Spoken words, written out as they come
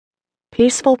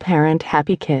Peaceful Parent,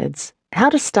 Happy Kids: How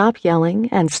to Stop Yelling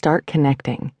and Start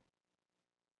Connecting.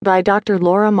 By Dr.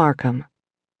 Laura Markham.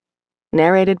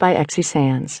 Narrated by Exie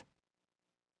Sands.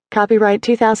 Copyright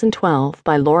 2012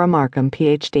 by Laura Markham,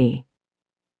 Ph.D.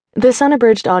 This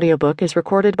unabridged audiobook is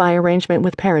recorded by arrangement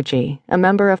with Perigee, a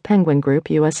member of Penguin Group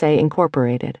USA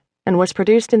Incorporated, and was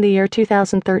produced in the year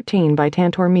 2013 by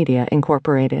Tantor Media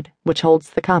Incorporated, which holds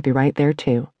the copyright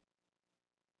thereto.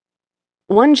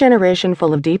 One generation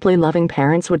full of deeply loving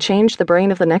parents would change the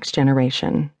brain of the next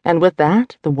generation, and with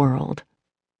that, the world.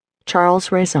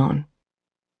 Charles Raison.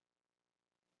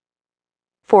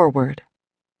 Forward.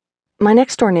 My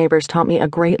next-door neighbors taught me a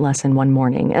great lesson one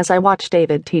morning as I watched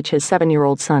David teach his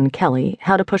 7-year-old son, Kelly,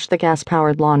 how to push the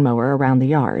gas-powered lawnmower around the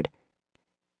yard.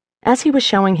 As he was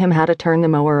showing him how to turn the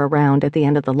mower around at the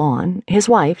end of the lawn, his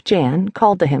wife, Jan,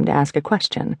 called to him to ask a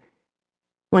question.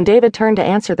 When David turned to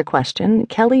answer the question,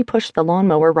 Kelly pushed the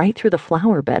lawnmower right through the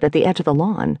flower bed at the edge of the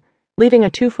lawn, leaving a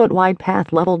 2-foot-wide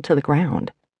path leveled to the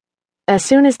ground. As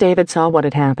soon as David saw what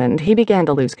had happened, he began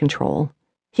to lose control.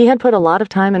 He had put a lot of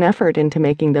time and effort into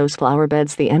making those flower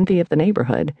beds the envy of the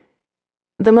neighborhood.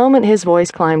 The moment his voice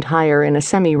climbed higher in a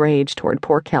semi-rage toward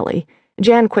poor Kelly,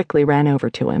 Jan quickly ran over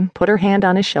to him, put her hand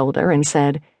on his shoulder, and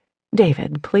said,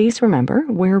 "David, please remember,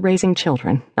 we're raising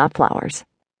children, not flowers."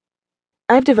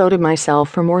 I've devoted myself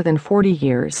for more than 40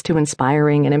 years to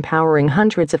inspiring and empowering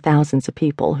hundreds of thousands of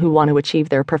people who want to achieve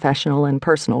their professional and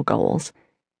personal goals.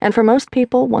 And for most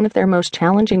people, one of their most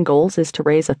challenging goals is to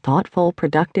raise a thoughtful,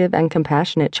 productive, and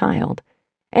compassionate child,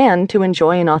 and to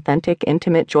enjoy an authentic,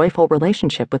 intimate, joyful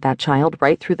relationship with that child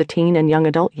right through the teen and young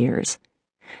adult years.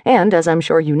 And, as I'm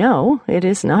sure you know, it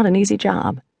is not an easy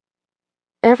job.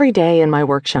 Every day in my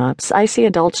workshops, I see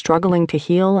adults struggling to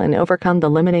heal and overcome the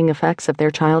limiting effects of their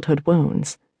childhood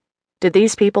wounds. Did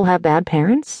these people have bad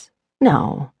parents?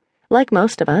 No. Like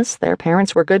most of us, their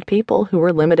parents were good people who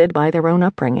were limited by their own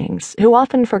upbringings, who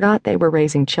often forgot they were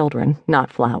raising children,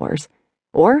 not flowers,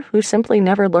 or who simply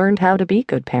never learned how to be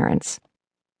good parents.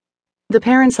 The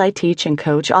parents I teach and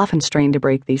coach often strain to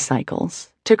break these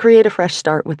cycles, to create a fresh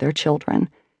start with their children,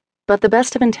 but the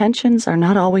best of intentions are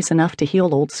not always enough to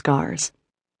heal old scars.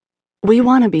 We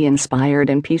want to be inspired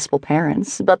and peaceful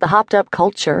parents, but the hopped-up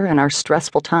culture and our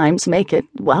stressful times make it,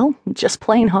 well, just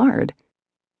plain hard.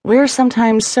 We're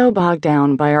sometimes so bogged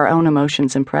down by our own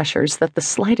emotions and pressures that the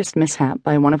slightest mishap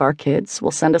by one of our kids will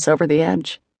send us over the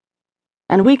edge.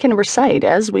 And we can recite,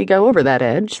 as we go over that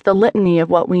edge, the litany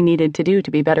of what we needed to do to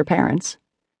be better parents.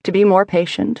 To be more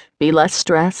patient, be less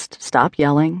stressed, stop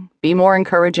yelling, be more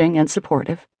encouraging and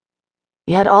supportive.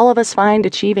 Yet all of us find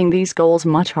achieving these goals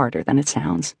much harder than it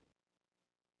sounds.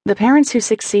 The parents who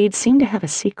succeed seem to have a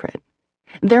secret.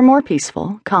 They're more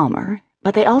peaceful, calmer,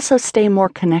 but they also stay more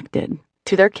connected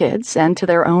to their kids and to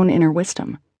their own inner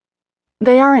wisdom.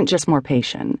 They aren't just more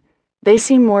patient. They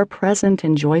seem more present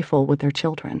and joyful with their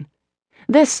children.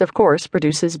 This, of course,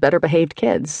 produces better-behaved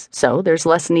kids, so there's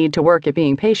less need to work at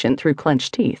being patient through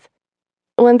clenched teeth.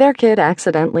 When their kid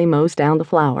accidentally mows down the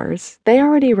flowers, they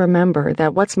already remember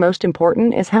that what's most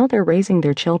important is how they're raising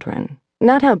their children,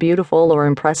 not how beautiful or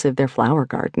impressive their flower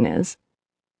garden is.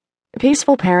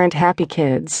 Peaceful Parent, Happy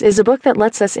Kids is a book that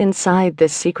lets us inside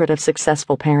this secret of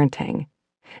successful parenting.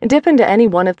 Dip into any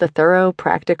one of the thorough,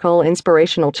 practical,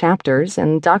 inspirational chapters,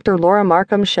 and Dr. Laura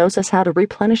Markham shows us how to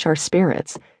replenish our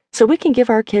spirits so we can give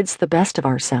our kids the best of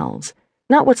ourselves,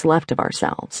 not what's left of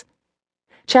ourselves.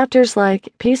 Chapters like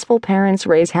Peaceful Parents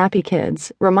Raise Happy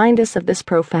Kids remind us of this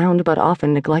profound but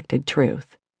often neglected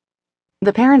truth.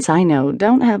 The parents I know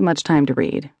don't have much time to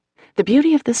read. The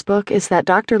beauty of this book is that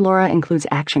Dr. Laura includes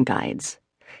action guides.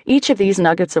 Each of these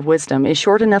nuggets of wisdom is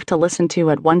short enough to listen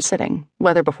to at one sitting,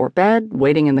 whether before bed,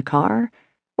 waiting in the car,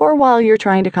 or while you're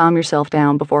trying to calm yourself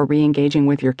down before re-engaging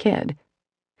with your kid.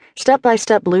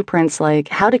 Step-by-step blueprints like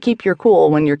how to keep your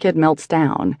cool when your kid melts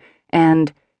down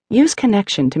and use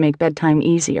connection to make bedtime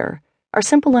easier are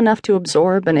simple enough to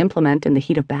absorb and implement in the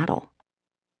heat of battle.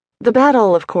 The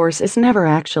battle, of course, is never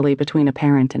actually between a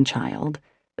parent and child.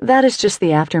 That is just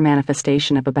the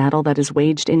after-manifestation of a battle that is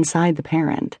waged inside the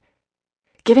parent.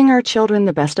 Giving our children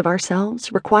the best of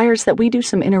ourselves requires that we do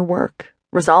some inner work,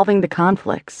 resolving the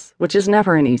conflicts, which is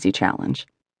never an easy challenge.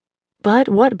 But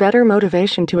what better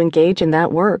motivation to engage in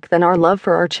that work than our love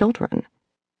for our children?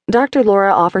 Dr.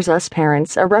 Laura offers us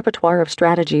parents a repertoire of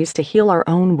strategies to heal our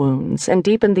own wounds and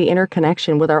deepen the inner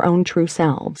connection with our own true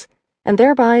selves, and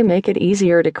thereby make it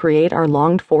easier to create our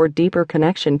longed-for deeper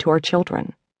connection to our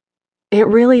children. It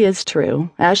really is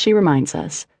true, as she reminds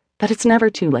us, that it's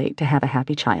never too late to have a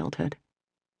happy childhood.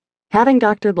 Having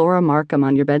Dr. Laura Markham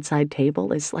on your bedside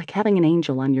table is like having an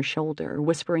angel on your shoulder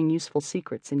whispering useful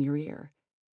secrets in your ear.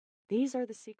 These are the secrets